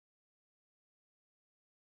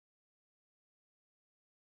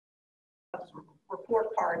report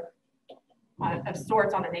card of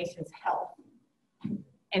sorts on a nation's health.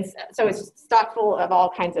 And so it's stock full of all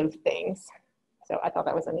kinds of things. So I thought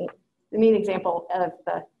that was a neat example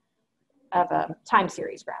of a time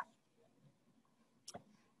series graph.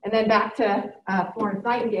 And then back to Florence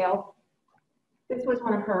Nightingale. This was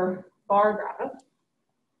one of her bar graphs.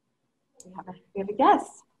 We have a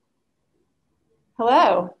guest.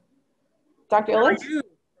 Hello, Dr. Illich. How are you,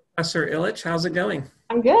 Professor Illich? How's it going?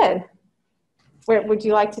 I'm good. Would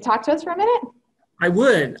you like to talk to us for a minute? I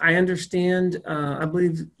would. I understand. I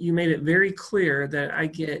believe you made it very clear that I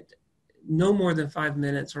get no more than 5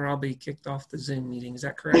 minutes, or I'll be kicked off the Zoom meeting. Is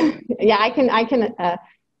that correct? Yeah, I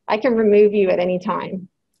can remove you at any time.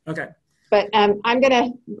 Okay. But I'm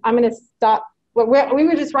gonna stop. We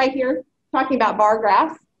were just right here talking about bar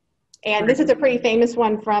graphs, and this is a pretty famous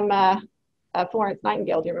one from Florence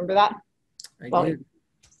Nightingale. Do you remember that? I did.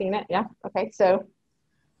 Seen it? Yeah. Okay. So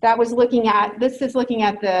that was looking at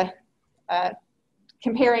the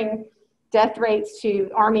comparing death rates to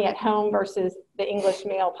Army at home versus the English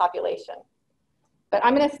male population. But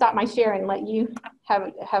I'm going to stop my share and let you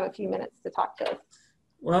have a few minutes to talk to us.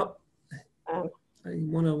 Well, I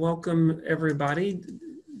want to welcome everybody.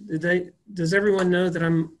 Does everyone know that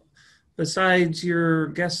I'm, besides your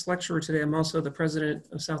guest lecturer today, I'm also the president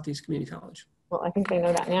of Southeast Community College? Well, I think they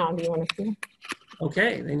know that now. Do you want to see?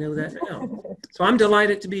 Okay, they know that now. So I'm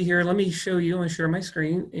delighted to be here. Let me show you. I'm going to share my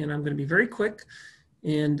screen, and I'm going to be very quick.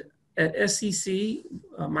 And at SCC,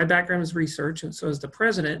 my background is research, and so as the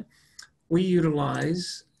president, we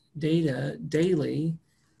utilize data daily,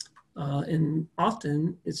 and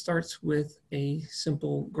often it starts with a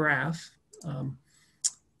simple graph.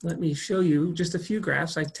 Let me show you just a few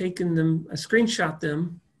graphs. I've taken them, I screenshot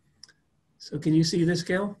them. So can you see this,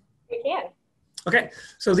 Gail? We can. Okay,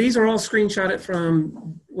 so these are all screenshotted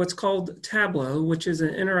from what's called Tableau, which is an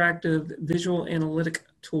interactive visual analytic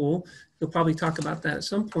tool. You'll probably talk about that at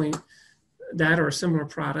some point, that or a similar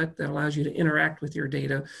product that allows you to interact with your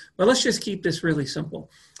data. But let's just keep this really simple.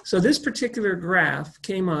 So this particular graph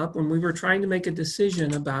came up when we were trying to make a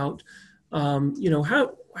decision about,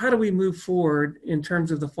 how do we move forward in terms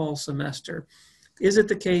of the fall semester? Is it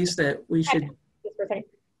the case that we should... Just for a second.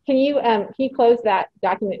 Can you close that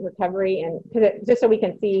document recovery and just so we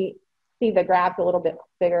can see the graphs a little bit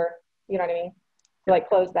bigger? You know what I mean? So like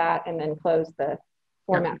close that and then close the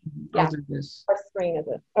format. Yeah. I'll do this. Our screen is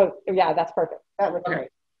it? Oh yeah, that's perfect. That looks great.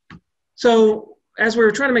 So as we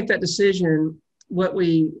were trying to make that decision, how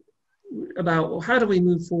do we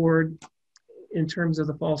move forward in terms of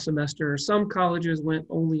the fall semester? Some colleges went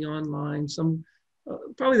only online. Some,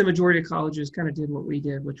 probably the majority of colleges kind of did what we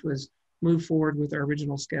did, which was move forward with our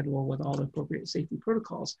original schedule with all the appropriate safety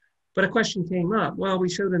protocols. But a question came up. Well, we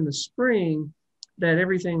showed in the spring that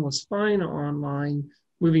everything was fine online,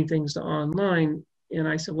 moving things to online. And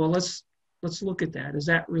I said, well, let's look at that. Is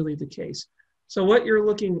that really the case? So what you're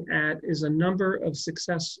looking at is a number of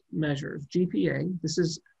success measures. GPA, this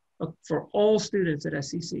is for all students at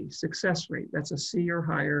SEC, success rate, that's a C or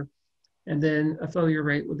higher. And then a failure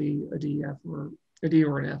rate would be a DF or a D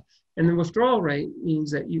or an F. And the withdrawal rate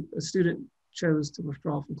means that a student chose to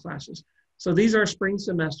withdraw from classes. So these are spring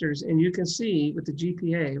semesters, and you can see with the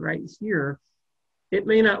GPA right here, it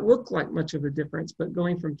may not look like much of a difference, but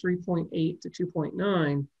going from 3.8 to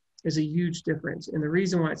 2.9 is a huge difference. And the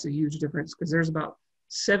reason why it's a huge difference, because there's about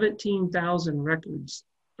 17,000 records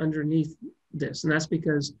underneath this. And that's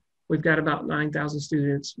because we've got about 9,000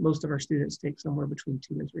 students. Most of our students take somewhere between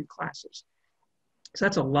 2 and 3 classes. So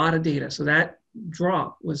that's a lot of data. So that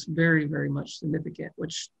drop was very, very much significant,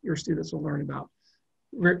 which your students will learn about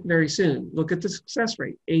very soon. Look at the success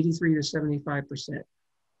rate, 83 to 75%.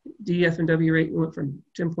 DF and W rate went from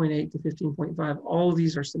 10.8 to 15.5. All of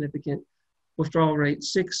these are significant. Withdrawal rate,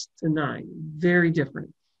 6 to 9, very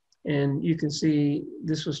different. And you can see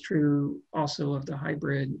this was true also of the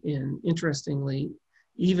hybrid. And interestingly,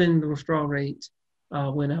 even the withdrawal rate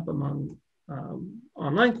went up among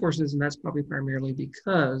online courses, and that's probably primarily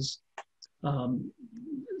because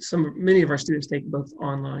many of our students take both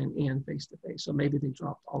online and face-to-face, so maybe they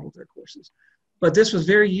dropped all of their courses. But this was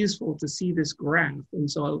very useful to see this graph,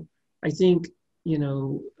 and so I think,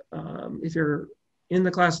 if you're in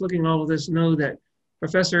the class looking at all of this, know that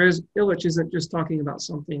Professor Illich isn't just talking about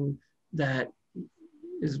something that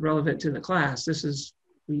is relevant to the class. This is,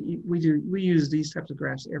 we use these types of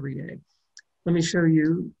graphs every day. Let me show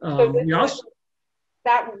you. That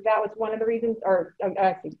was one of the reasons, or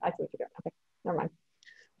I see what you're doing. Okay, never mind.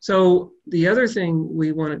 So the other thing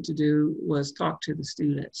we wanted to do was talk to the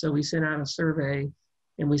students. So we sent out a survey,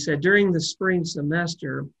 and we said during the spring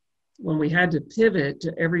semester, when we had to pivot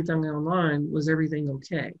to everything online, was everything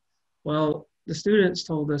okay? Well, the students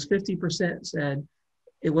told us 50% said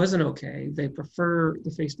it wasn't okay. They prefer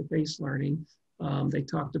the face-to-face learning. They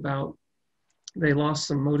talked about they lost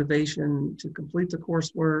some motivation to complete the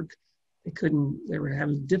coursework. They were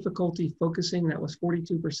having difficulty focusing. That was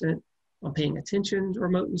 42% on paying attention to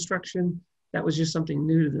remote instruction. That was just something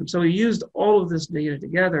new to them. So we used all of this data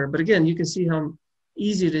together. But again, you can see how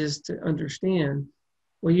easy it is to understand.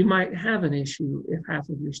 Well, you might have an issue if half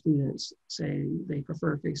of your students say they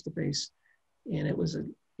prefer face-to-face, and it was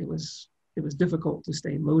difficult to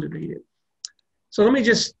stay motivated. So let me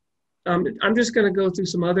just, I'm just going to go through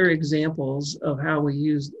some other examples of how we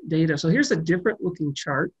use data. So here's a different looking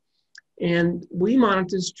chart, and we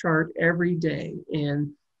monitor this chart every day.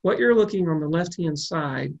 And what you're looking on the left-hand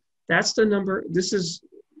side, that's the number. This is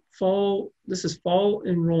fall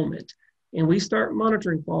enrollment, and we start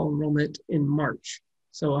monitoring fall enrollment in March.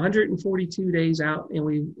 So 142 days out, and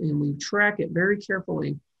we track it very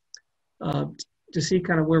carefully to see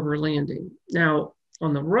kind of where we're landing. Now,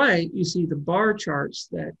 on the right, you see the bar charts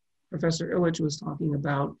that Professor Illich was talking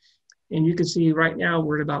about, and you can see right now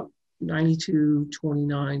we're at about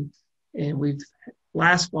 92.29, and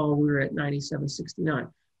last fall we were at 97.69.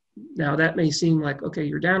 Now that may seem like, okay,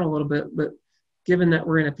 you're down a little bit, but given that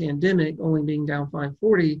we're in a pandemic, only being down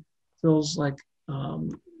 540 feels like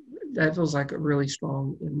that feels like a really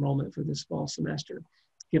strong enrollment for this fall semester,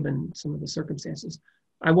 given some of the circumstances.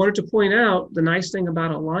 I wanted to point out the nice thing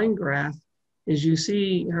about a line graph is you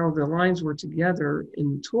see how the lines were together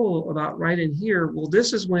in total about right in here. Well,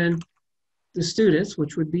 this is when the students,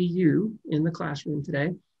 which would be you in the classroom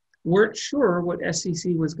today, weren't sure what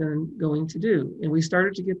SCC was going to do. And we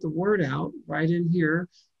started to get the word out right in here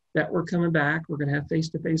that we're coming back. We're going to have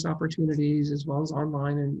face-to-face opportunities as well as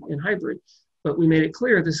online and hybrid. But we made it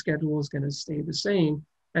clear the schedule is going to stay the same.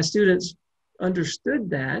 As students understood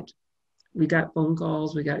that, we got phone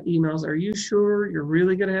calls, we got emails. Are you sure you're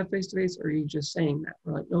really going to have face-to-face? Or are you just saying that?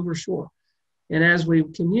 We're like, no, we're sure. And as we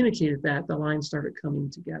communicated that, the lines started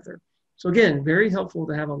coming together. So again, very helpful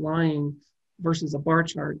to have a line versus a bar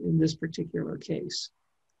chart in this particular case.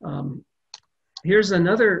 Here's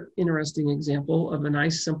another interesting example of a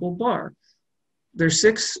nice simple bar. There's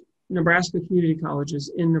 6 Nebraska community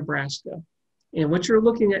colleges in Nebraska. And what you're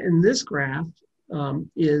looking at in this graph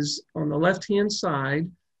is on the left-hand side,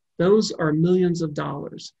 those are millions of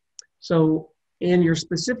dollars. So, and you're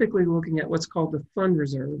specifically looking at what's called the fund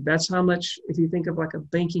reserve. That's how much, if you think of like a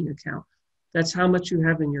banking account, that's how much you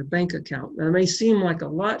have in your bank account. Now, it may seem like a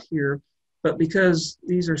lot here, but because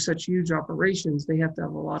these are such huge operations, they have to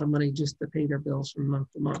have a lot of money just to pay their bills from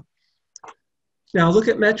month to month. Now, look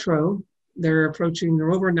at Metro. They're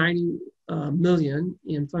over 90 million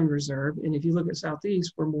in fund reserve. And if you look at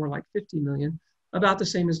Southeast, we're more like 50 million, about the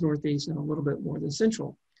same as Northeast and a little bit more than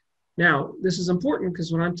Central. Now, this is important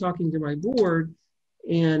because when I'm talking to my board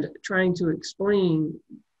and trying to explain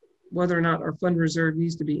whether or not our fund reserve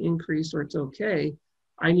needs to be increased or it's okay,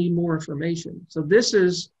 I need more information. So this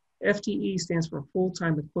is, FTE stands for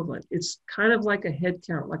full-time equivalent. It's kind of like a head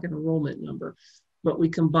count, like an enrollment number, but we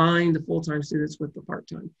combine the full-time students with the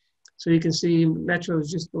part-time. So you can see Metro is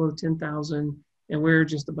just below 10,000 and we're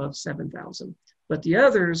just above 7,000. But the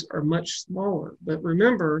others are much smaller. But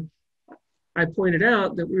remember, I pointed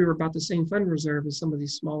out that we were about the same fund reserve as some of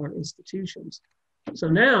these smaller institutions. So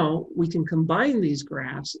now we can combine these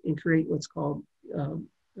graphs and create what's called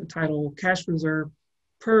the title cash reserve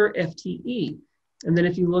per FTE. And then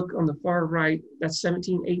if you look on the far right, that's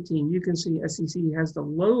 17, 18, you can see SCC has the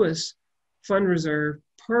lowest fund reserve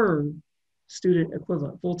per student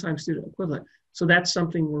equivalent, full-time student equivalent. So that's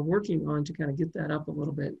something we're working on to kind of get that up a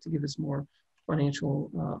little bit to give us more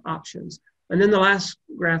financial options. And then the last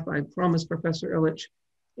graph I promised Professor Illich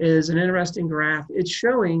is an interesting graph. It's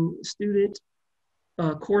showing student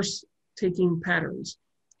course taking patterns.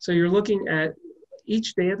 So you're looking at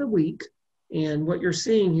each day of the week, and what you're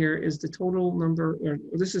seeing here is the total number,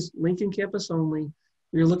 this is Lincoln campus only.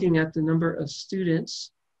 You're looking at the number of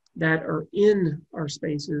students that are in our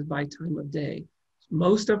spaces by time of day.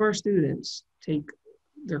 Most of our students take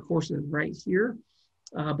their courses right here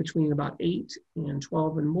between about 8 and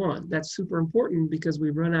 12 and 1. That's super important because we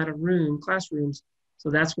run out of classrooms. So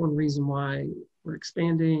that's one reason why we're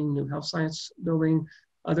expanding, new health science building,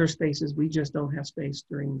 other spaces. We just don't have space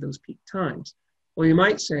during those peak times. Well, you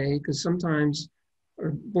might say, because sometimes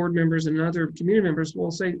our board members and other community members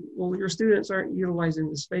will say, well, your students aren't utilizing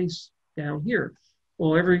the space down here.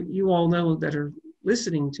 Well, you all know that are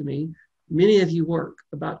listening to me, many of you work.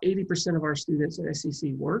 About 80% of our students at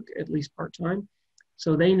SCC work, at least part-time.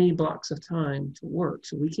 So they need blocks of time to work.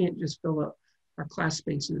 So we can't just fill up our class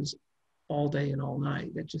spaces all day and all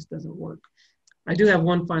night. That just doesn't work. I do have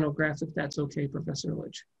one final graph, if that's okay, Professor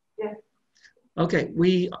Illich. Yeah. Okay,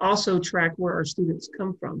 we also track where our students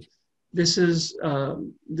come from. This is,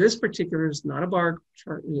 this particular is not a bar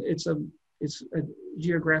chart. It's a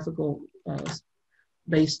geographical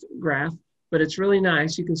based graph, but it's really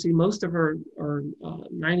nice. You can see most of our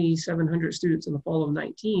 9,700 students in the fall of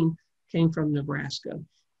 19 came from Nebraska,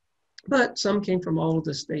 but some came from all of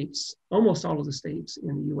the states, almost all of the states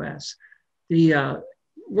in the US. The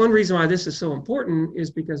one reason why this is so important is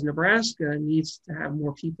because Nebraska needs to have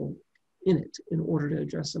more people in it in order to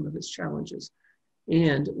address some of its challenges.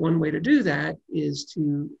 And one way to do that is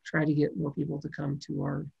to try to get more people to come to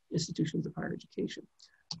our institutions of higher education.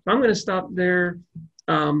 So I'm going to stop there.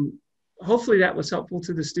 Hopefully that was helpful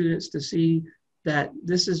to the students to see that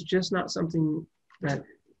this is just not something that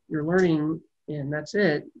you're learning and that's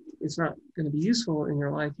it. It's not going to be useful in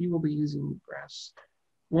your life. You will be using graphs.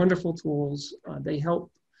 Wonderful tools. They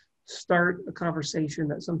help start a conversation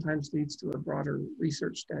that sometimes leads to a broader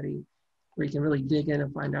research study where you can really dig in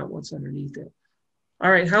and find out what's underneath it. All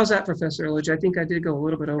right, how's that, Professor Illich? I think I did go a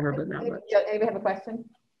little bit over, but not much. Anybody have a question?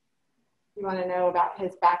 You want to know about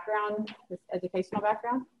his background, his educational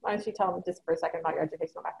background? Why don't you tell him just for a second about your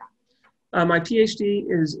educational background? My PhD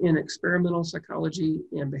is in experimental psychology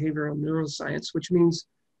and behavioral neuroscience, which means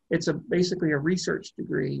it's basically a research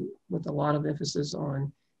degree with a lot of emphasis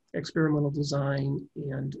on experimental design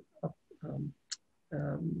and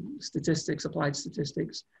statistics, applied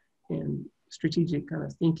statistics, and strategic kind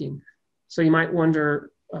of thinking. So you might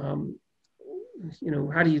wonder, you know,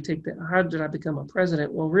 how do you take that? How did I become a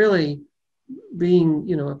president? Well, really, being,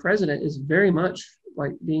 you know, a president is very much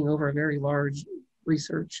like being over a very large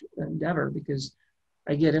research endeavor, because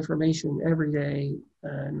I get information every day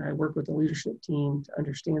and I work with the leadership team to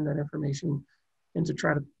understand that information and to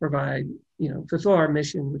try to provide, you know, fulfill our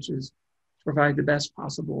mission, which is to provide the best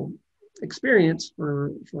possible experience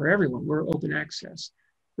for everyone. We're open access.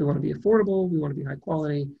 We want to be affordable. We want to be high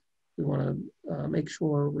quality. We want to make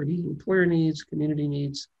sure we're meeting employer needs, community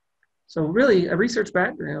needs. So really a research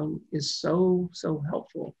background is so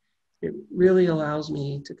helpful. It really allows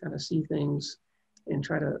me to kind of see things and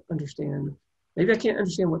try to understand. Maybe I can't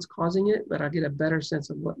understand what's causing it, but I get a better sense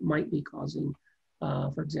of what might be causing,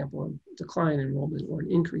 for example, a decline in enrollment or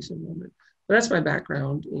an increase in enrollment. But that's my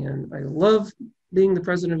background, and I love being the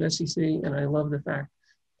president of SEC, and I love the fact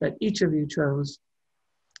that each of you chose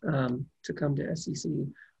to come to SEC.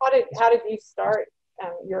 How did you start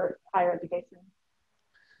your higher education?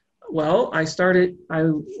 Well, I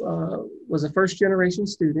was a first generation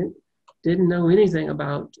student, didn't know anything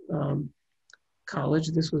about college.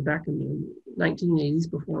 This was back in the 1980s,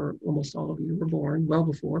 before almost all of you were born, well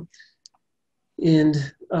before. And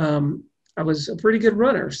I was a pretty good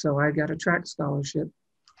runner, so I got a track scholarship,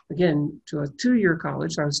 again, to a 2-year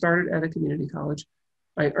college. So I started at a community college.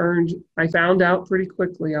 I found out pretty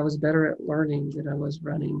quickly I was better at learning than I was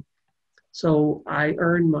running. So I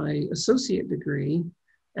earned my associate degree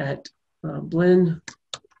at Blinn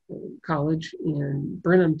College in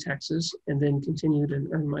Brenham, Texas, and then continued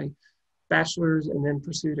and earned my bachelor's and then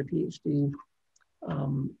pursued a PhD,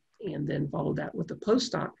 and then followed that with a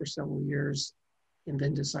postdoc for several years, and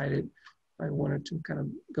then decided I wanted to kind of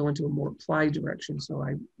go into a more applied direction. So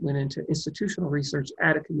I went into institutional research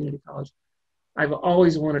at a community college. I've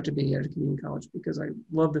always wanted to be at a community college because I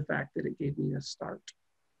love the fact that it gave me a start.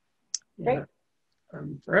 Great.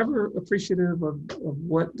 I'm forever appreciative of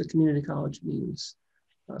what the community college means.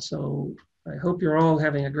 So I hope you're all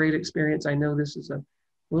having a great experience. I know this is a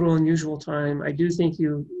little unusual time. I do think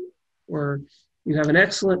you have an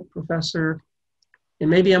excellent professor, and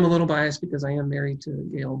maybe I'm a little biased because I am married to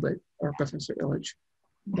Gail, or Professor Illich,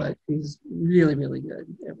 but he's really, really good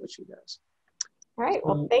at what she does. All right,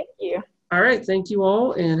 well, thank you. All right, thank you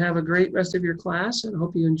all, and have a great rest of your class, and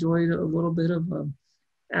hope you enjoyed a little bit of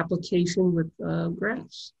application with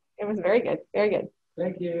graphs. It was very good, very good.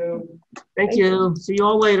 Thank you. Thank you. See you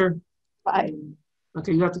all later. Bye.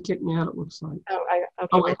 Okay, you have to kick me out, it looks like. Okay.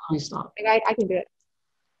 Oh, wait, let me stop. I can do it.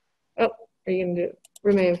 Oh, are you going to do it?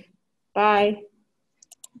 Remove. Bye.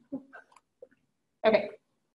 Okay.